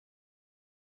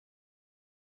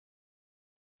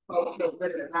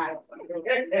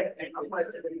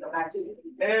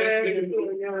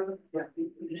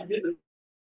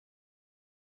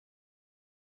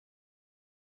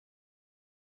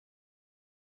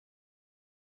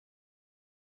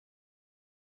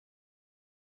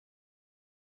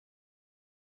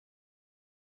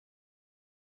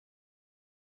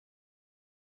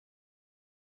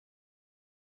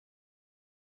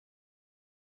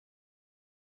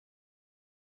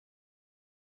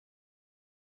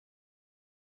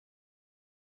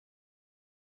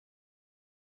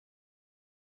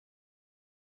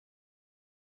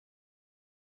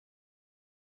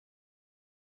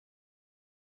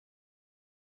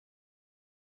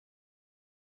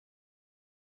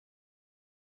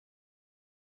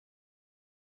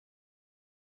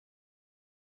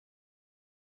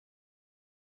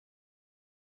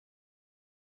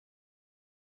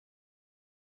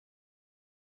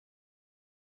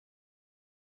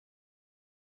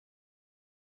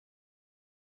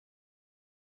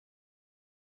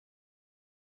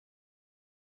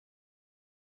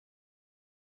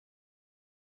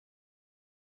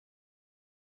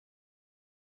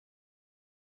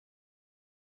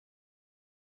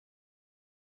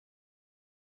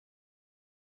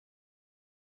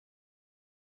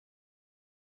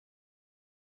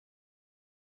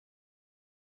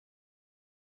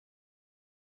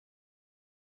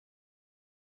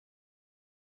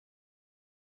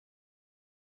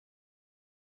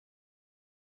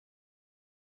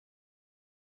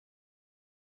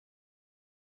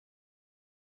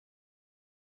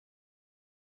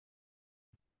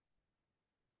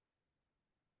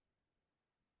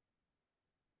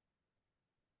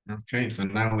Okay, so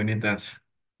now we need that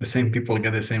the same people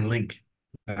get the same link.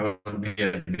 That would be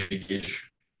a big issue.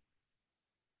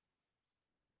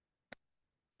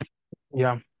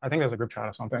 Yeah, I think there's a group chat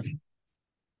or something.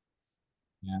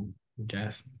 Yeah, I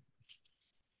guess.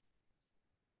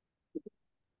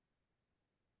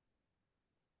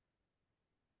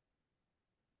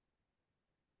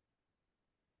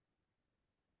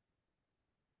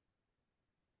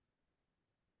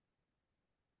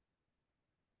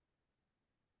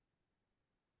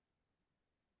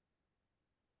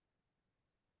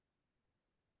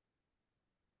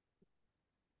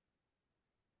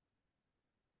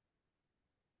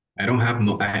 I don't have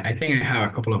I think I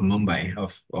have a couple of Mumbai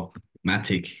of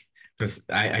Matic because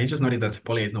I just noticed that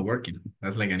Poly is not working.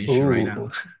 That's like an issue right now.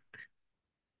 Ooh,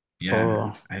 Yeah,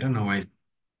 oh, I don't know why.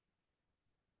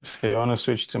 so you want to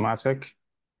switch to Matic?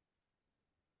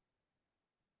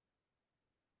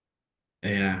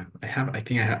 Yeah, I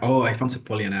think I have. Oh, I found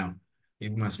Sepolia now.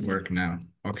 It must work now.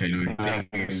 Okay, no, I think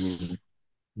it Nice. will.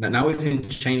 Now it's in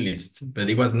chain list, but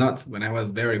it was not when I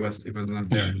was there. It was not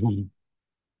there.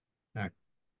 Ah,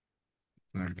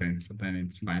 okay, so then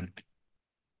it's fine.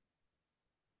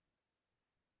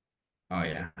 Oh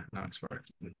yeah, now it's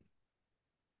working.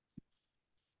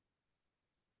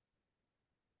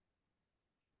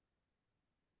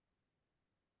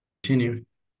 Continue.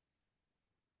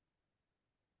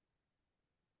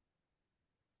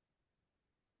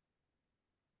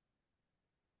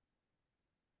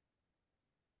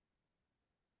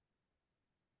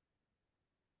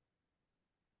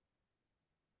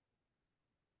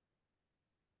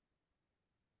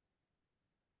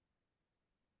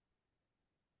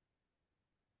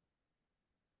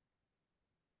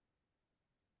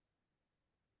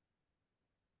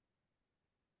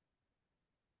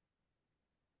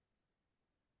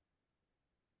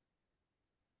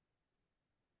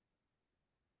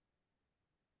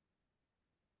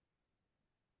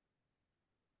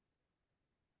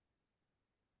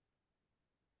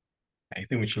 I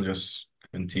think we should just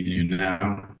continue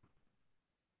now.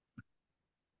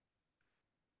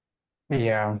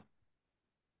 Yeah,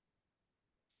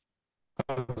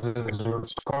 it's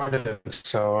recorded,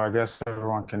 so I guess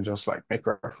everyone can just like make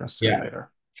reference to it Yeah,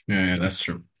 later. yeah, that's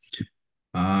true.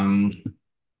 Um,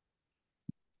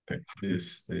 okay,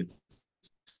 this is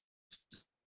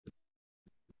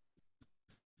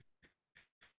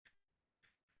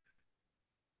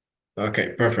okay,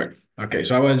 perfect. Okay,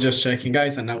 so I was just checking,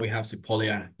 guys, and now we have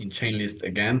Sepolia in chain list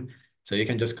again. So you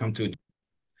can just come to,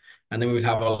 and then we will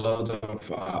have a lot of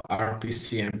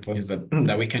RPC endpoints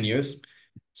that we can use.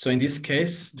 So in this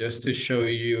case, just to show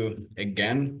you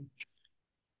again,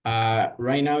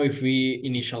 right now, if we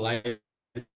initialize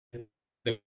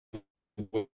the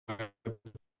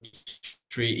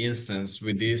tree instance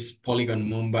with this Polygon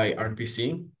Mumbai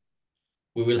RPC,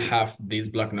 we will have this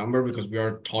block number because we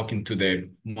are talking to the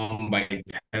Mumbai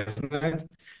testnet.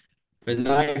 But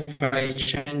now if I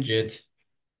change it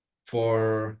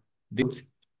for this,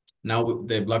 Now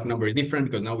the block number is different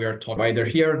because now we are talking either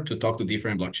here to talk to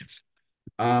different blockchains.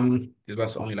 This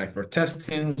was only like for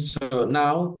testing. So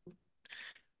now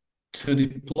to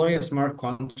deploy a smart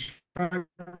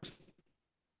contract,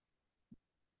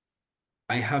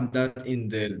 I have that in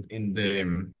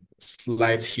the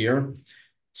slides here.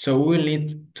 So we'll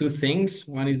need two things.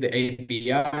 One is the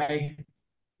API,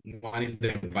 one is the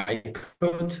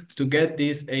bytecode. To get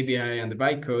this API and the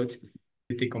bytecode,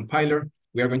 with the compiler,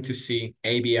 we are going to see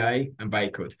API and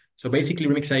bytecode. So basically,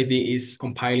 Remix ID is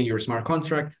compiling your smart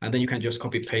contract, and then you can just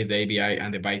copy paste the API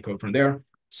and the bytecode from there.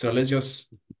 So let's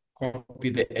just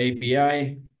copy the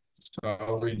API. So I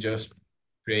will just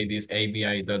create this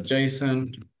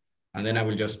API.json, and then I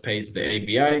will just paste the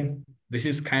API. This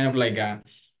is kind of like a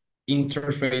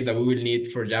interface that we will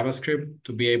need for JavaScript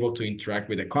to be able to interact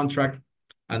with the contract.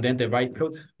 And then the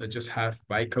bytecode, let's just have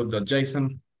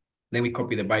bytecode.json. Then we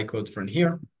copy the bytecode from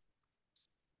here.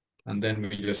 And then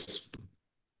we just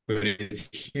put it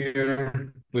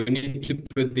here. We need to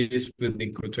put this with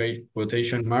the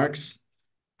quotation marks.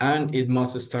 And it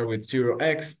must start with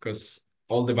 0x because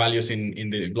all the values in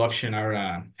the blockchain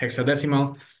are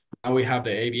hexadecimal. Now we have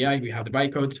the API, we have the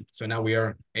bytecode. So now we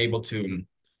are able to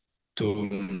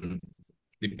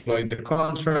deploy the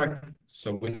contract.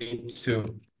 So we need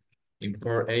to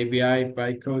import API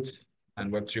bytecode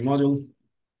and Web3 module.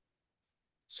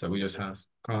 So we just have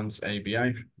const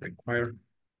API require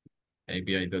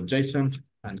API.json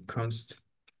and const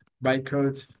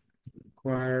bytecode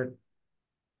require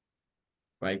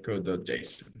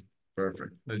bytecode.json.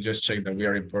 Perfect. Let's just check that we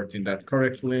are importing that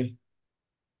correctly.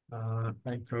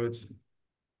 Bytecode.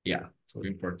 Yeah, so we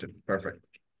imported. Perfect.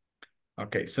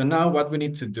 Okay, so now what we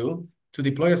need to do to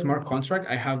deploy a smart contract,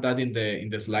 I have that in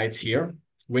the slides here.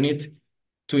 We need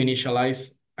to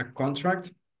initialize a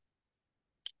contract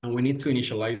and we need to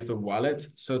initialize the wallet.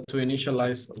 So to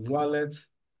initialize a wallet,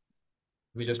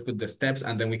 we just put the steps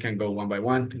and then we can go one by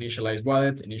one. Initialize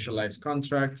wallet, initialize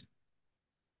contract,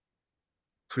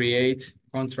 create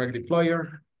contract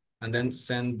deployer, and then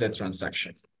send the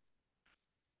transaction.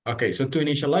 Okay, so to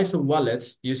initialize a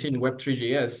wallet using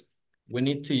Web3.js, we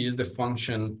need to use the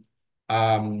function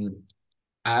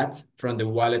add from the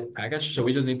wallet package. So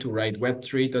we just need to write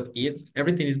web3.eth.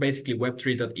 Everything is basically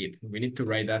web3.eth. We need to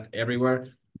write that everywhere.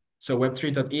 So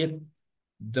web3.eth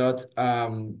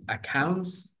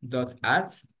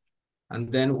accounts.add,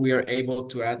 and then we are able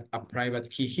to add a private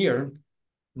key here.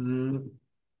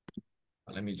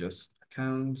 Let me just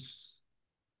accounts.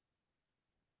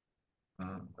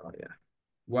 Oh yeah,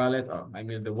 wallet. Oh, I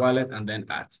mean the wallet and then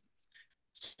add.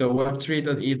 So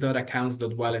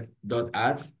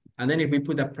web3.eth.accounts.wallet.add. And then if we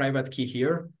put a private key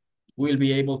here, we'll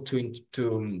be able to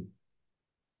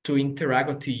interact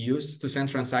or to send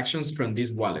transactions from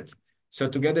this wallet. So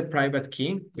to get the private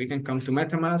key, we can come to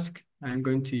MetaMask. I'm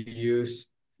going to use,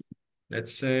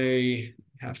 let's say,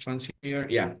 have funds here.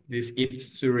 Yeah, this ETH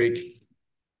Zurich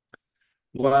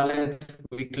wallet.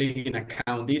 We click in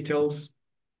account details,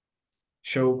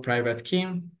 show private key.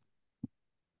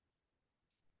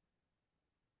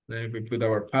 Then we put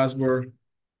our password.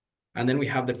 And then we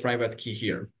have the private key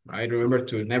here, right? Remember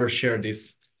to never share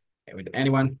this with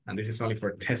anyone. And this is only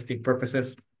for testing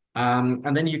purposes.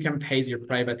 And then you can paste your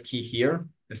private key here,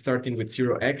 starting with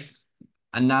 0x.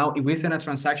 And now if we send a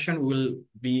transaction, we'll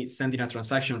be sending a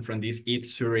transaction from this ETH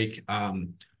Zurich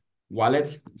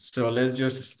wallet. So let's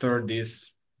just store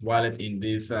this wallet in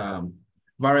this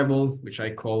variable, which I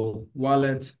call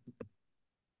wallet.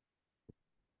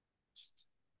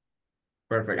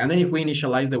 Perfect. And then if we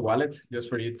initialize the wallet, just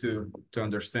for you to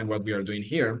understand what we are doing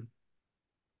here,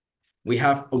 we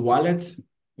have a wallet,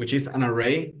 which is an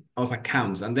array of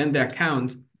accounts. And then the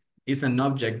account is an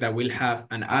object that will have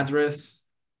an address,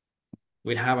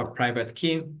 we have a private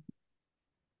key,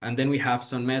 and then we have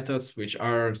some methods which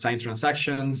are sign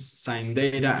transactions, sign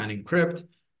data, and encrypt.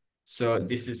 So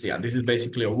this is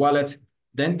basically a wallet.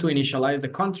 Then to initialize the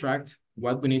contract,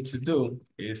 what we need to do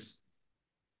is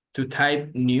to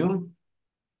type new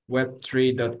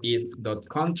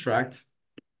web3.eth.contract.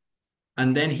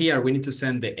 And then here we need to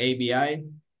send the API,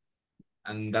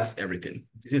 and that's everything.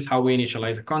 This is how we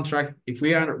initialize a contract. If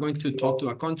we are going to talk to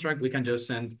a contract, we can just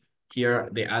send here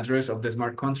the address of the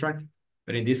smart contract.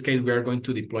 But in this case, we are going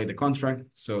to deploy the contract.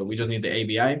 So we just need the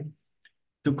API.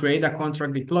 To create a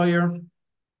contract deployer,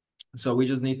 so we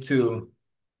just need to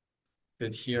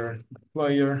put here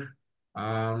deployer.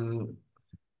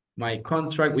 My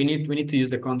contract, we need to use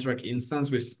the contract instance,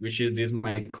 which is this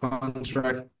my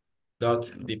contract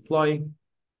dot deploy.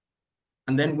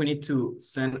 And then we need to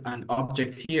send an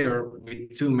object here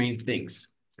with two main things.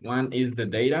 One is the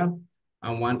data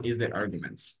and one is the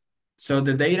arguments. So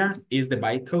the data is the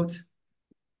bytecode.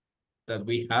 that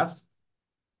we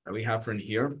have from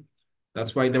here.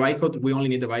 That's why the bytecode, we only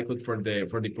need the bytecode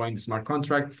for deploying the smart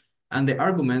contract. And the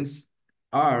arguments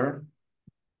are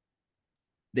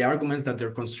the arguments that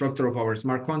the constructor of our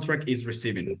smart contract is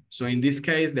receiving. So in this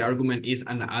case, the argument is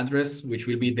an address, which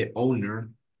will be the owner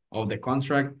of the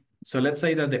contract. So let's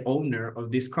say that the owner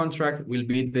of this contract will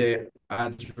be the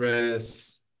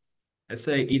address, let's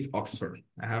say it Oxford.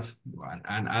 I have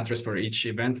an address for each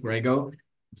event where I go.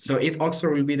 So it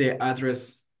Oxford will be the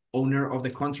address owner of the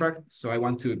contract. So I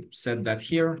want to set that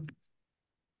here.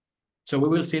 So we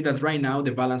will see that right now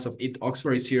the balance of it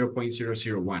Oxford is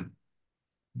 0.001.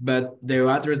 But the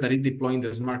address that is deploying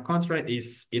the smart contract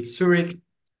is it's Zurich.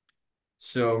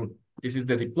 So this is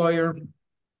the deployer.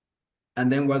 And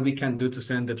then what we can do to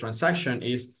send the transaction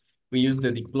is we use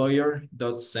the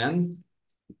deployer.send,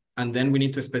 and then we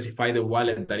need to specify the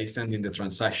wallet that is sending the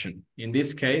transaction. In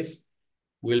this case,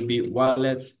 will be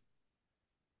wallet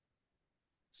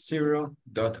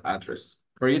 0.address.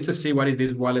 For you to see what is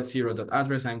this wallet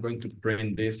 0.address, I'm going to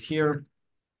print this here.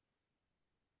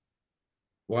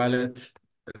 Wallet,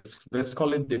 let's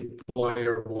call it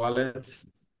deployer wallet.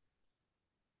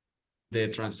 The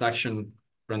transaction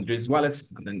from this wallet,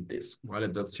 and then this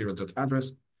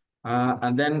wallet.0.address.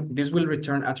 And then this will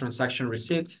return a transaction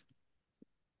receipt.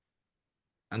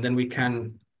 And then we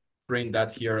can print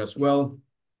that here as well.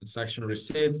 Transaction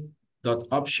receipt dot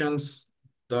options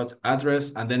dot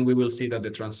address, and then we will see that the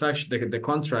transaction, the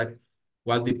contract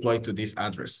was deployed to this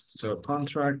address. So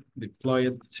contract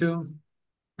deployed to,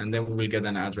 and then we will get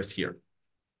an address here.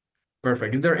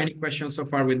 Perfect. Is there any questions so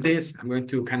far with this? I'm going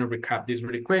to kind of recap this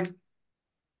really quick.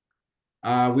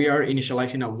 We are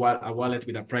initializing a wallet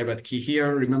with a private key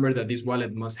here. Remember that this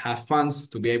wallet must have funds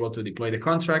to be able to deploy the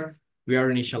contract. We are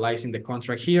initializing the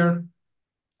contract here.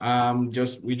 We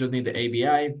just need the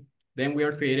ABI. Then we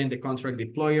are creating the contract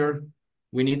deployer.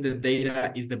 We need the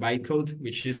data is the bytecode,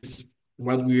 which is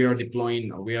what we are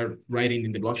deploying or we are writing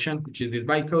in the blockchain, which is this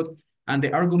bytecode. And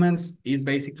the arguments is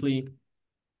basically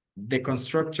the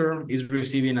constructor is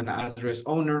receiving an address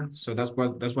owner. So that's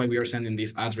why we are sending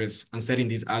this address and setting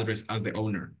this address as the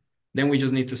owner. Then we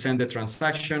just need to send the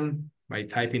transaction by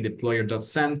typing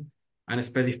deployer.send and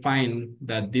specifying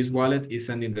that this wallet is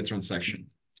sending the transaction.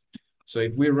 So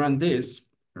if we run this,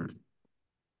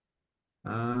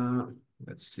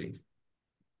 let's see,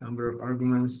 number of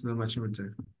arguments, not much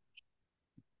return.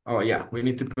 Oh yeah, we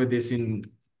need to put this in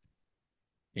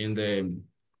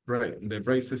the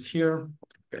braces here.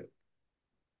 Okay,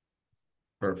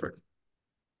 perfect.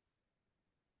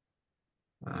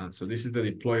 So this is the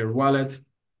deployer wallet,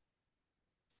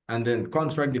 and then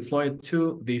contract deployed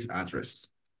to this address.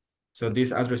 So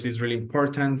this address is really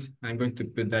important. I'm going to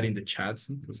put that in the chat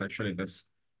because actually that's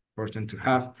important to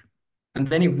have. And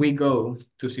then if we go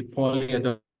to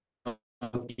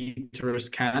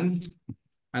Sepolia.etherscan,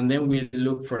 and then we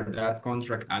look for that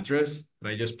contract address that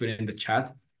I just put in the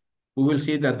chat, we will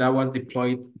see that that was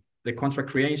deployed, the contract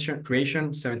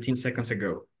creation 17 seconds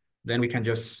ago. Then we can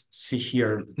just see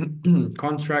here,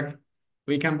 contract.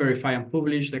 We can verify and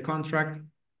publish the contract.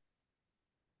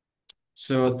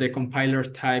 So the compiler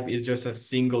type is just a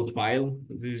single file.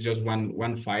 This is just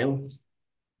one file.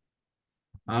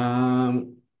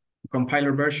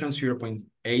 Compiler version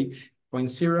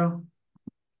 0.8.0.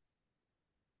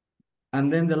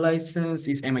 And then the license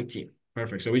is MIT.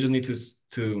 Perfect. So we just need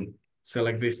to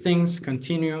select these things,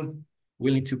 continue.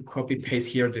 We'll need to copy paste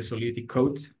here the Solidity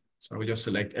code. So I will just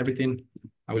select everything.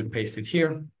 I will paste it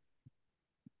here.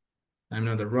 I'm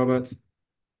not a robot.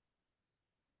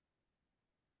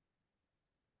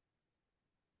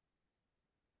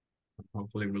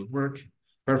 Hopefully it will work.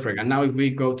 Perfect. And now if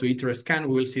we go to Etherscan,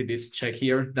 we will see this check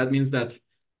here. That means that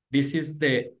this is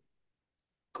the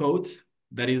code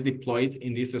that is deployed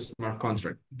in this smart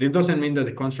contract. This doesn't mean that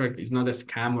the contract is not a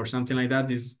scam or something like that.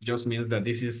 This just means that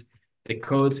this is the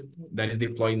code that is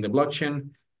deployed in the blockchain.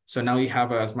 So now we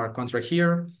have a smart contract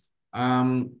here.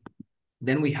 Then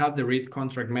we have the read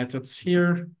contract methods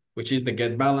here, which is the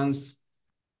get balance,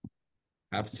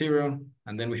 have 0,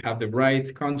 and then we have the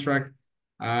write contract.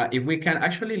 If we can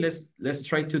actually, let's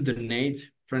try to donate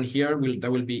from here.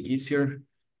 That will be easier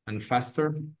and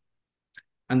faster.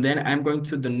 And then I'm going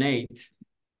to donate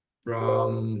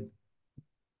from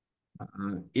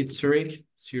Zurich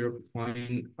 0.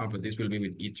 But this will be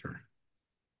with Ether.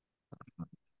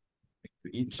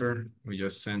 To Ether, we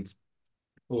just sent.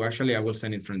 Oh, actually, I will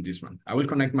send it from this one. I will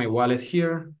connect my wallet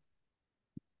here.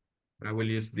 I will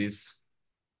use this.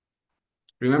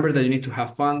 Remember that you need to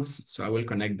have funds. So I will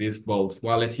connect this Vault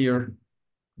wallet here.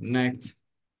 Connect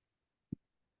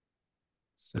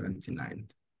 79.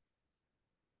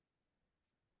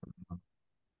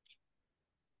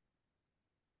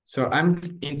 So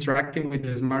I'm interacting with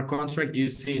the smart contract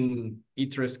using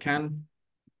iter scan.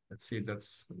 Let's see,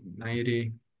 that's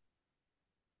 90.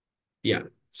 Yeah,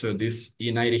 so this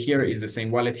E90 here is the same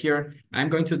wallet here. I'm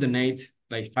going to donate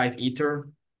like 5 ether.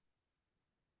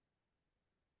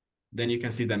 Then you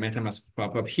can see the MetaMask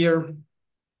pop up here.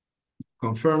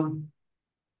 Confirm.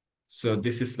 So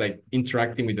this is like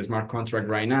interacting with the smart contract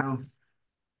right now.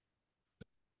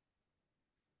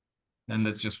 Then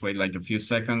let's just wait like a few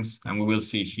seconds and we will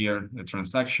see here the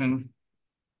transaction.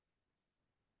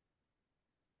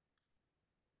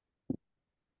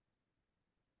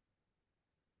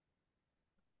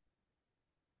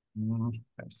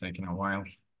 That's taking a while.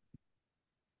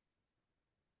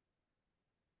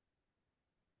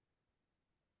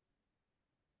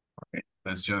 Okay,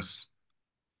 let's just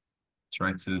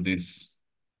try to do this.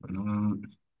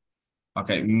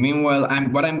 Okay, meanwhile,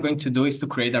 what I'm going to do is to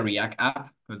create a React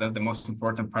app, because that's the most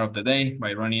important part of the day,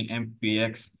 by running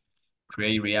npx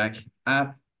create React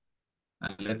app.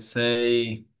 And let's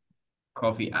say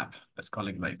coffee app. Let's call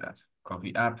it like that,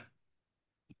 coffee app.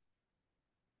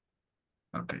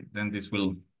 Okay, then this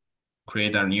will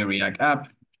create our new React app.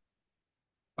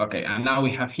 Okay, and now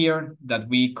we have here that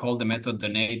we called the method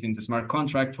donate in the smart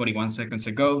contract 41 seconds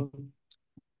ago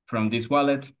from this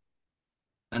wallet.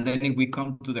 And then if we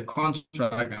come to the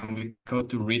contract and we go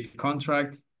to read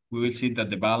contract, we will see that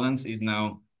the balance is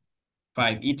now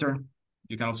 5 ether.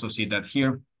 You can also see that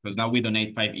here, because now we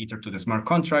donate 5 ether to the smart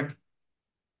contract.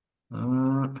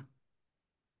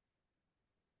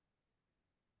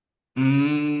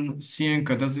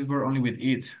 Cienco, does this work only with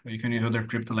ETH? Or you can use other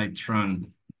crypto like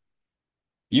Tron?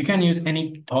 You can use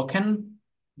any token,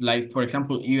 like for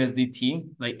example,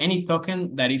 USDT, like any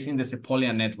token that is in the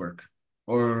Sepolia network.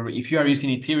 Or if you are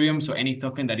using Ethereum, so any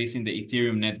token that is in the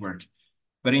Ethereum network.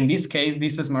 But in this case,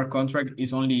 this smart contract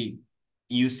is only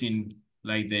using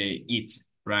like the ETH,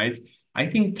 right? I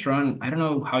think Tron, I don't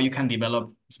know how you can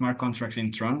develop smart contracts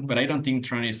in Tron, but I don't think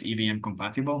Tron is EVM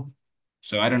compatible.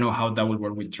 So I don't know how that would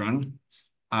work with Tron.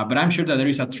 But I'm sure that there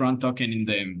is a Tron token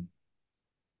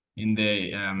in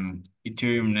the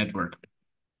Ethereum network.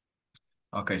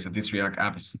 Okay, so this React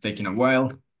app is taking a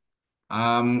while.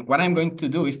 What I'm going to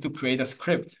do is to create a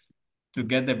script to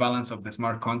get the balance of the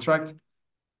smart contract.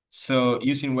 So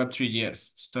using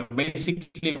Web3.js. So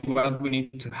basically what we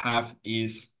need to have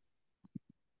is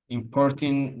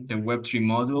importing the Web3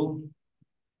 module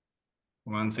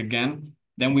once again.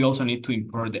 Then we also need to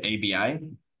import the ABI.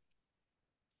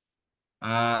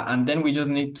 And then we just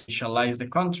need to initialize the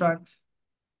contract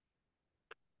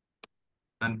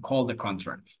and call the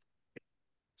contract.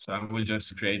 So I will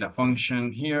just create a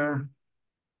function here,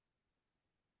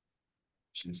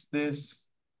 which is this.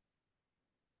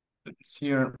 It's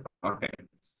here. Okay.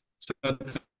 So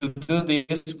to do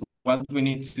this, what we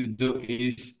need to do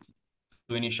is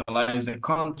to initialize the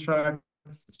contract.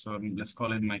 So let's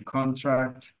call it my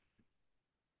contract.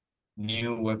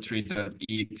 New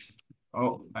web3.eth.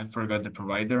 Oh, I forgot the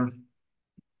provider.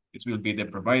 This will be the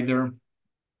provider.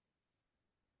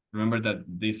 Remember that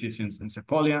this is in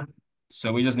Sepolia.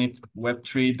 So we just need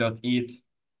web3.eth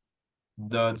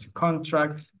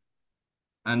contract.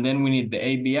 And then we need the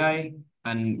ABI.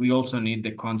 And we also need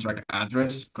the contract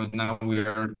address because now we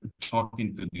are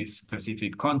talking to this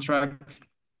specific contract.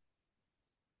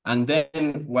 And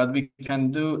then what we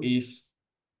can do is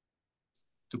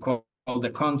to call the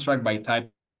contract by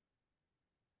type,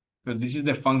 because this is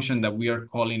the function that we are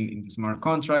calling in the smart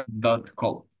contract dot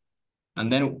call.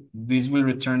 And then this will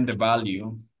return the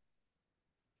value.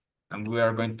 And we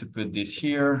are going to put this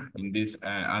here in this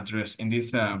address, in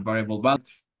this variable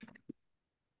balance.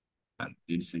 And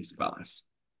this is balance.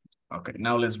 Okay,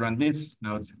 now let's run this.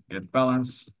 Now let's get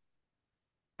balance.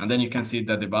 And then you can see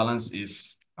that the balance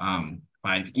is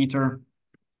 5 ether.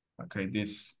 Okay,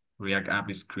 this React app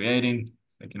is creating,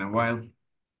 it's taking a while.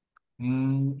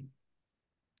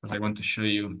 But I want to show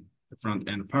you the front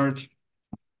end part.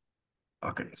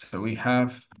 Okay, so we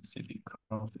have city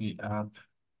coffee app.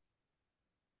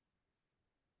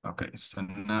 Okay, so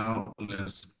now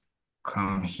let's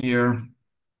come here.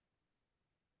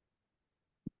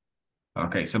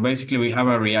 Okay, so basically we have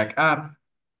a React app.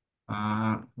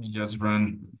 We just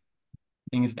run, I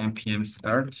think it's npm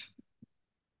start.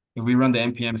 If we run the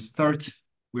npm start,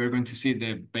 we're going to see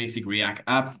the basic React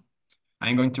app.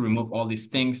 I'm going to remove all these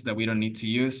things that we don't need to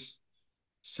use.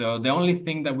 So the only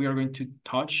thing that we are going to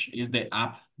touch is the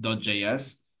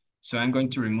app.js. So I'm going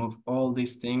to remove all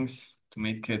these things to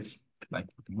make it like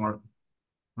more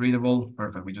readable.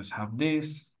 Perfect. We just have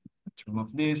this. Let's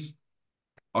remove this.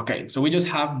 Okay, so we just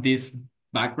have this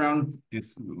background,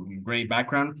 this gray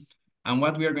background. And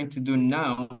what we are going to do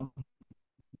now,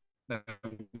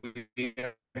 we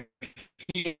are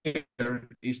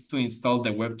is to install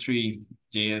the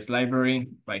Web3.js library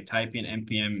by typing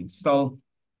npm install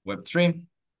Web3.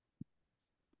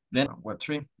 Then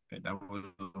Web3, okay, that will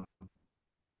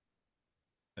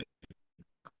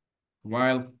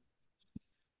while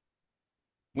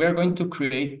we are going to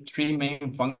create three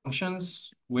main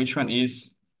functions, which one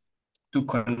is to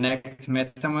connect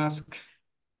MetaMask,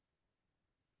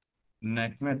 and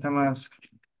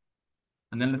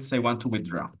then let's say one to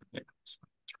withdraw. Yeah.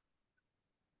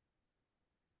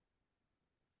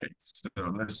 Okay, so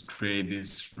let's create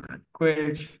this real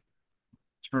quick.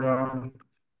 Draw.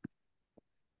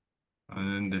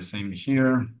 And then the same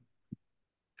here.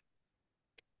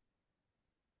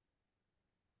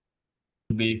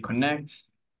 Be connect.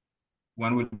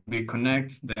 One will be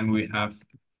connect. Then we have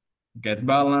get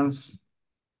balance.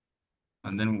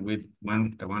 And then with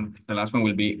the last one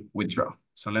will be withdraw.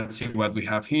 So let's see what we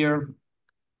have here.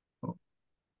 Oh,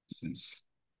 is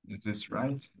this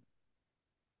right?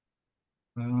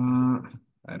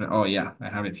 Oh yeah, I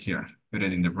have it here. Put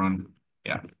it in the wrong.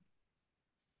 Yeah.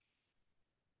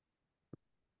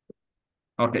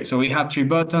 Okay, so we have three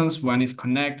buttons. One is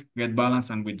connect, get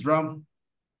balance, and withdraw.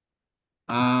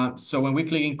 So when we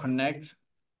click in connect,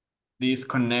 this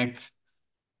connect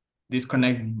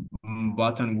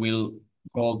button will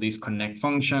call this connect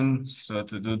function. So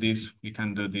to do this, we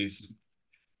can do this.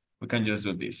 We can just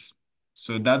do this.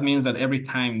 So that means that every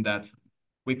time that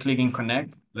we click in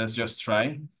connect, let's just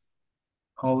try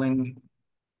calling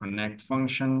connect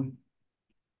function.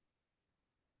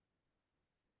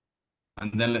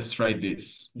 And then let's try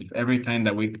this. If every time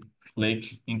that we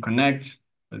click in connect,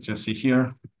 let's just see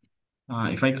here.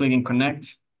 If I click in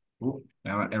connect, oh, I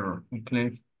have an error. I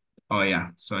click. Oh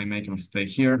yeah, so I make a mistake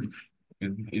here.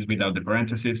 It's without the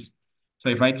parentheses. So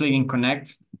if I click in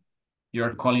connect,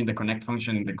 you're calling the connect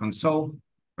function in the console.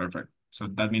 Perfect. So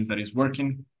that means that it's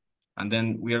working. And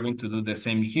then we are going to do the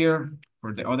same here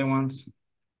for the other ones.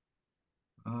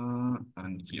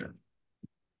 And here.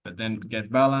 But then get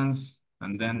balance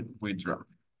and then withdraw.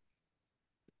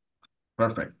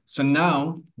 Perfect. So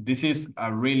now this is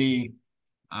a really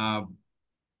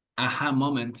aha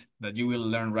moment that you will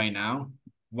learn right now.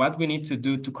 What we need to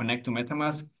do to connect to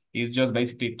MetaMask is just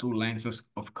basically two lines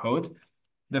of code.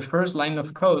 The first line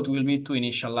of code will be to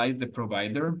initialize the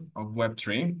provider of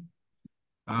Web3.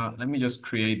 Let me just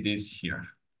create this here.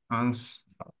 Cons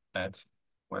at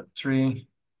Web3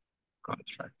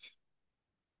 contract.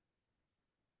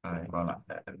 Voila.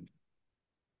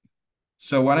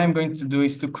 So what I'm going to do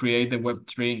is to create the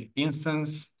Web3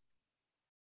 instance.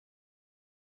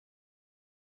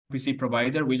 VC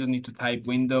provider, we just need to type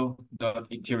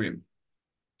window.ethereum.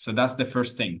 So that's the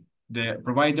first thing. The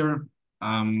provider,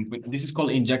 this is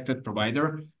called injected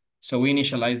provider. So we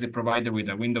initialize the provider with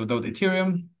a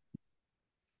window.ethereum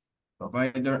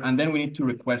provider, and then we need to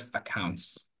request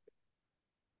accounts.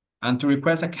 And to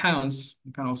request accounts,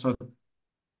 you can also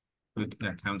put the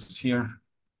accounts here.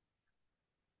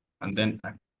 And then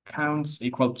accounts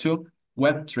equal to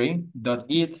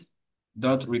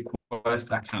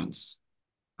web3.eth.request accounts.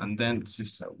 And then this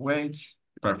is a wait.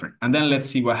 Perfect. And then let's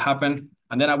see what happened.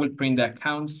 And then I will print the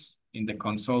accounts in the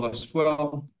console as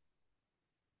well.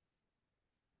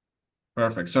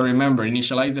 Perfect. So remember,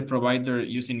 initialize the provider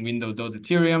using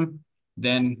window.ethereum.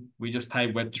 Then we just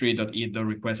type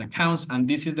web3.eth.request accounts. And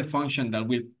this is the function that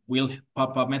will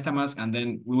pop up MetaMask. And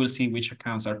then we will see which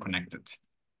accounts are connected.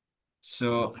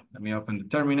 So let me open the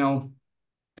terminal.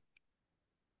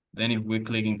 Then if we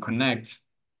click in connect,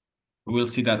 we will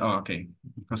see that, oh, okay,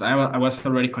 because I was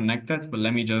already connected, but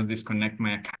let me just disconnect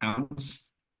my accounts.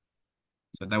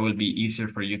 So that will be easier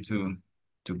for you to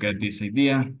get this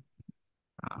idea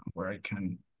where I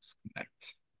can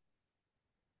disconnect.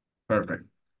 Perfect.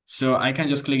 So I can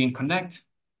just click in connect.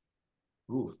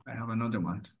 Ooh, I have another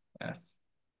one. Yeah.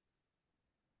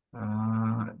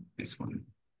 This one.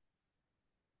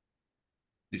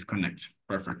 Disconnect.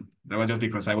 Perfect. That was just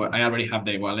because I already have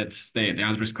the wallets, the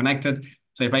address connected.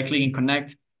 So if I click in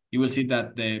connect, you will see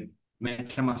that the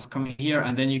MetaMask coming here,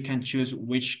 and then you can choose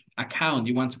which account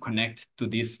you want to connect to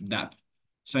this dApp.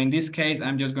 So in this case,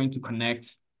 I'm just going to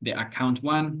connect the account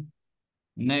one,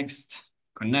 next,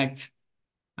 connect.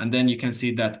 And then you can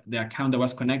see that the account that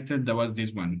was connected, that was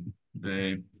this one,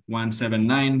 the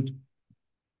 179.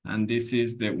 And this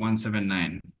is the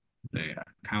 179, the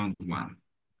account one.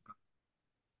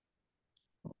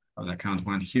 Of the account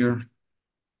one here.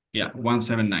 Yeah,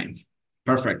 179.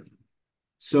 Perfect.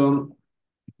 So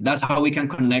that's how we can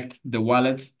connect the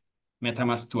wallet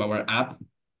MetaMask to our app.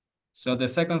 So the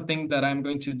second thing that I'm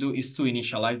going to do is to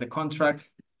initialize the contract.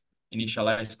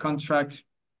 Initialize contract.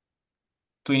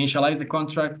 To initialize the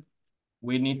contract,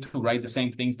 we need to write the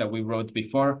same things that we wrote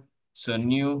before. So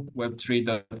new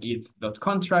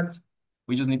web3.eth.contract.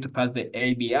 We just need to pass the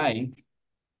ABI,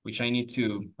 which I'll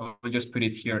just put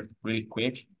it here really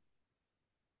quick.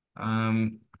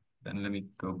 Then let me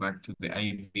go back to the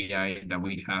ABI that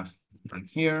we have from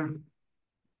here.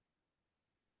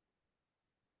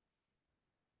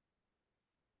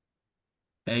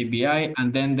 ABI,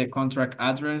 and then the contract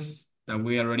address that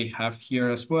we already have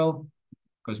here as well,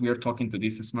 because we are talking to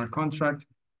this smart contract.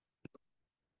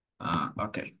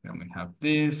 Okay, then we have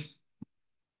this.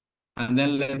 And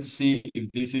then let's see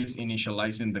if this is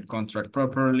initializing the contract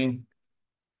properly.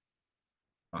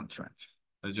 Contract.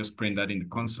 Let's just print that in the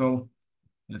console.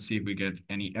 Let's see if we get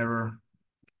any error.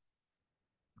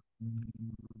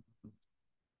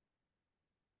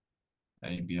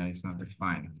 ABI is not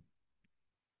defined.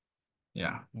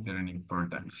 Yeah, we didn't import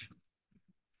that.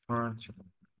 Import.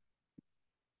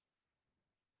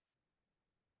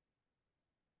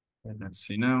 Let's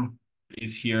see now.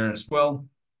 It's here as well.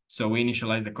 So we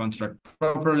initialize the contract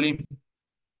properly.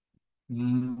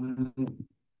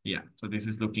 Yeah, so this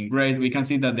is looking great. We can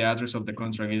see that the address of the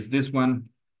contract is this one.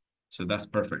 So that's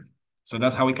perfect. So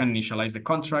that's how we can initialize the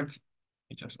contract.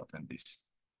 Let me just open this.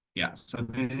 Yeah, so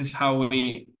this is how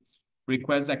we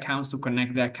request the accounts to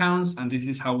connect the accounts, and this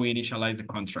is how we initialize the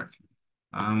contract.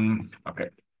 Okay,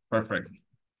 perfect.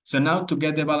 So now to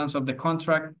get the balance of the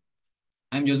contract,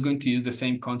 I'm just going to use the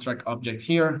same contract object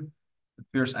here.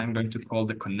 First, I'm going to call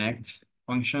the connect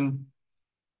function.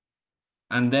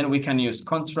 And then we can use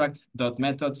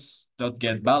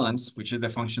contract.methods.getBalance, which is the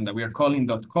function that we are calling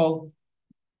 .call.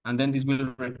 And then this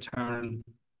will return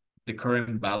the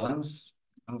current balance.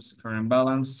 Current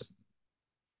balance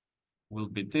will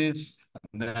be this.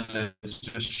 And then let's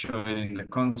just show it in the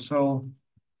console.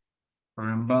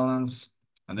 Current balance.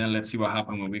 And then let's see what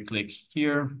happens when we click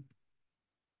here.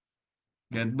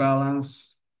 Get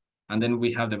balance. And then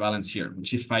we have the balance here,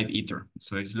 which is 5 Ether.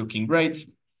 So it's looking great.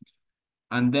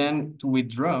 And then to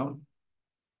withdraw,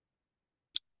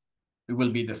 it will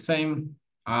be the same.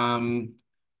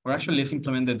 Or actually, let's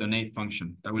implement the donate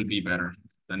function. That will be better,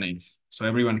 donate. So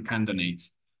everyone can donate.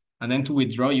 And then to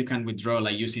withdraw, you can withdraw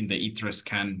like using the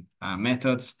Etherscan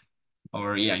methods,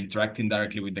 or yeah, interacting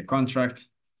directly with the contract.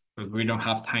 But we don't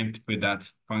have time to put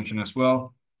that function as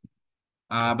well.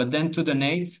 But then to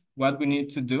donate, what we need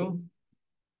to do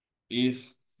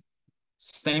is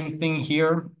same thing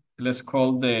here. Let's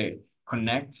call the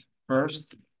connect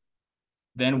first.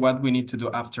 Then what we need to do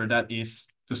after that is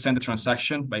to send the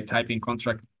transaction by typing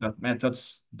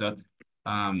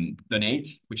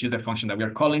contract.methods.donate, which is the function that we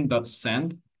are calling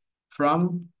 .send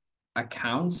from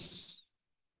accounts.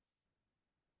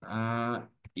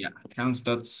 Yeah,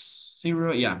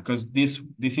 accounts.0. Yeah, because this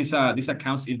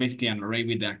accounts is basically an array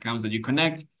with the accounts that you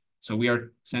connect. So we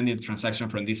are sending the transaction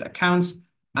from these accounts,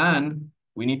 and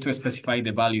we need to specify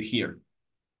the value here.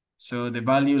 So the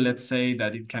value, let's say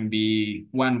that it can be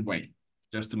one way,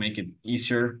 just to make it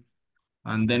easier.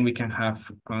 And then we can have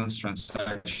const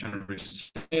transaction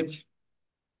receipt.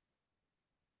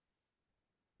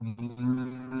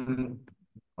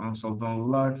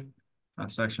 Console.log,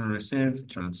 transaction received,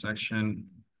 transaction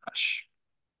hash.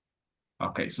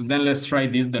 Okay, so then let's try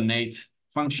this donate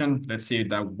function. Let's see if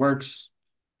that works.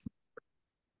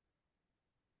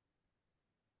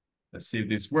 Let's see if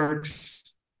this works.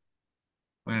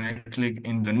 When I click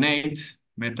in donate,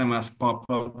 MetaMask pop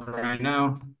up right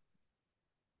now.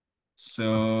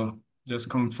 So just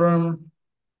confirm.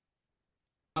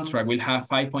 Contract will have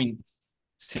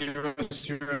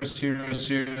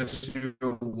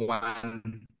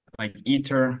 5.0000001 like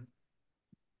Ether.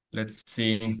 Let's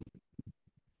see.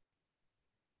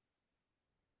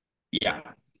 Yeah.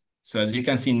 So as you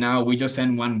can see now, we just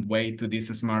send one way to this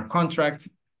smart contract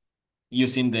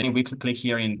using the, we click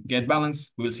here in get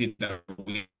balance, we'll see that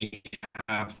we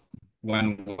have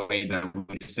one way that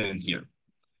we send here.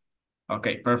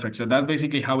 Okay, perfect. So that's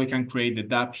basically how we can create the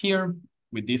dApp here.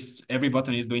 With this, every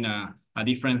button is doing a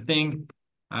different thing.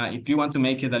 If you want to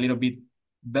make it a little bit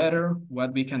better,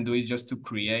 what we can do is just to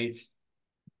create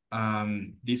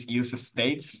these use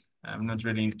states. I'm not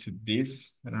really into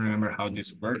this. I don't remember how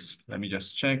this works. Let me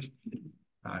just check.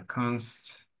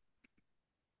 Const,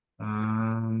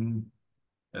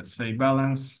 let's say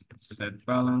balance, set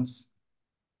balance,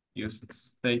 use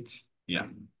state. Yeah.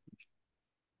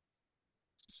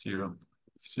 0,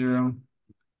 0.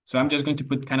 So I'm just going to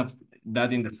put kind of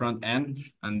that in the front end,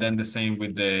 and then the same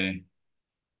with the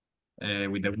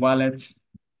wallet.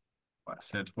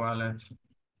 Set wallet.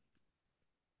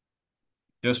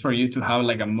 Just for you to have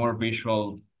like a more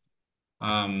visual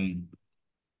like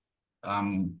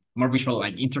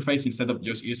interface instead of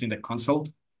just using the console.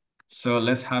 So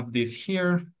let's have this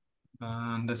here,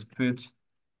 and let's put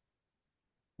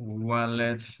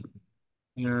wallet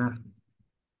here,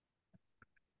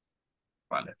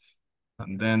 wallet.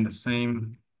 And then the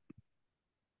same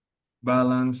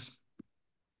balance.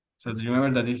 So do you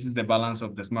remember that this is the balance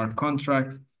of the smart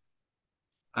contract?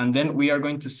 And then we are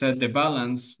going to set the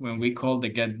balance when we call the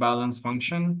get balance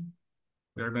function.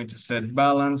 We are going to set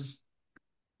balance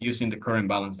using the current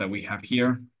balance that we have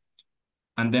here.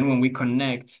 And then when we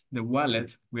connect the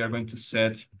wallet, we are going to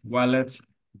set wallet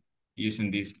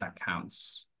using these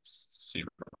accounts 0.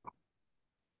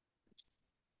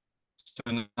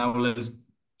 So now let's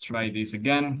try this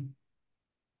again.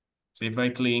 So if I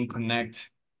click in connect,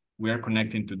 we are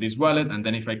connecting to this wallet. And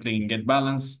then if I click in get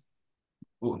balance,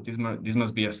 oh, this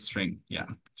must be a string. Yeah.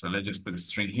 So let's just put a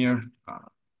string here.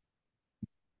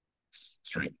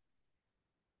 String.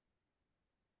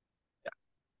 Yeah.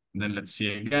 And then let's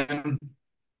see again.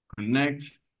 Connect,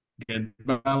 get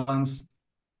balance,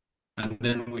 and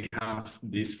then we have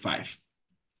these 5.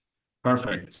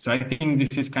 Perfect. So I think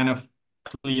this is kind of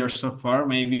clear so far.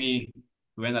 Maybe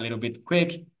we went a little bit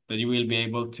quick, but you will be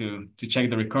able to check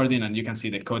the recording and you can see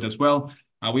the code as well.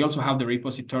 We also have the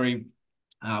repository.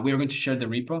 We are going to share the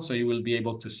repo, so you will be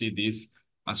able to see this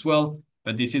as well.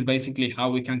 But this is basically how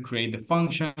we can create the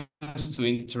functions to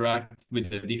interact with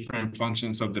the different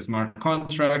functions of the smart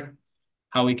contract,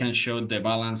 how we can show the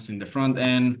balance in the front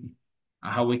end,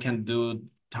 how we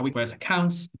request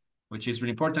accounts, which is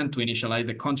really important to initialize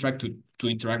the contract to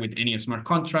interact with any smart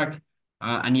contract.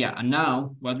 And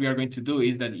now what we are going to do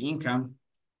is that Inca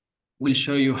will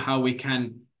show you how we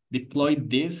can deploy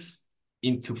this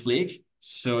into FLEEK.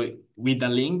 So with the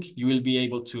link, you will be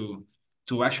able to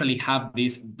actually have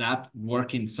this dApp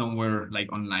working somewhere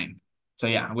like online. So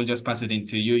yeah, I will just pass it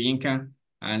into you, Inca.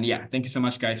 And yeah, thank you so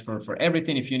much, guys, for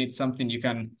everything. If you need something, you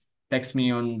can text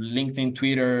me on LinkedIn,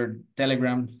 Twitter,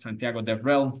 Telegram, Santiago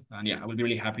DevRel. And yeah, I will be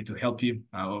really happy to help you.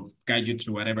 I'll guide you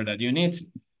through whatever that you need.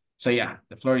 So yeah,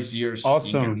 the floor is yours, Inca.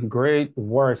 Awesome. Great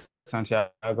work, Santiago.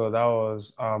 That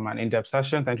was an in-depth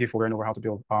session. Thank you for going over how to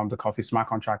build the Coffee smart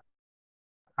contract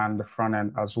and the front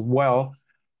end as well.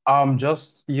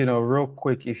 Just, real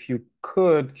quick, if you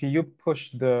could, can you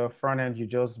push the front end you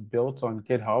just built on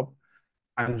GitHub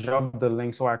and drop the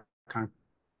link so I can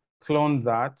clone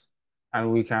that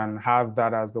and we can have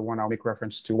that as the one I'll make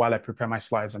reference to while I prepare my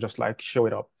slides and just like show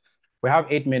it up. We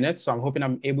have 8 minutes, so I'm hoping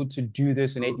I'm able to do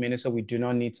this in 8 minutes so we do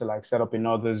not need to like set up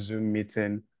another Zoom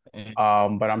meeting.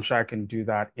 But I'm sure I can do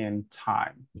that in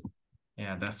time.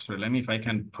 Yeah, that's true. Let me if I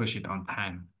can push it on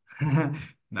time.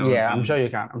 That would Yeah, I'm sure be you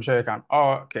can. I'm sure you can.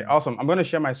 Oh, okay, awesome. I'm going to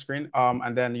share my screen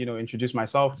and then, introduce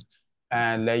myself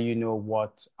and let you know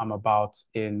what I'm about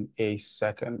in a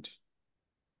second.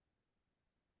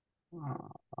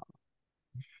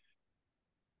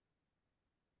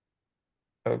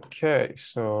 Okay,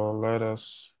 so let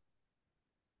us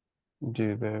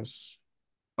do this.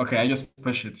 okay. I just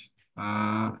push it.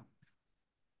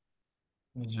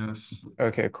 Just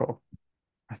Okay, cool.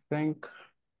 I think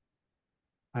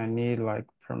I need like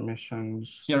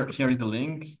permissions. here is the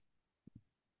link.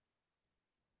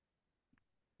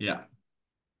 Yeah,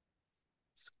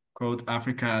 it's code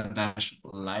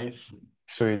Africa-live.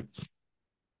 Sweet.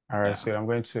 All right, Yeah. so I'm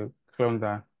going to clone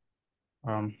that.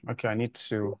 Okay,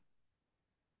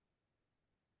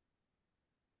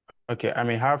 okay, I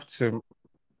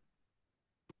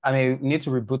may need to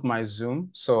reboot my Zoom,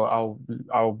 so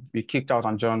I'll be kicked out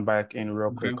and join back in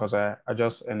real quick Okay. because I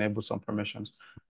just enabled some permissions.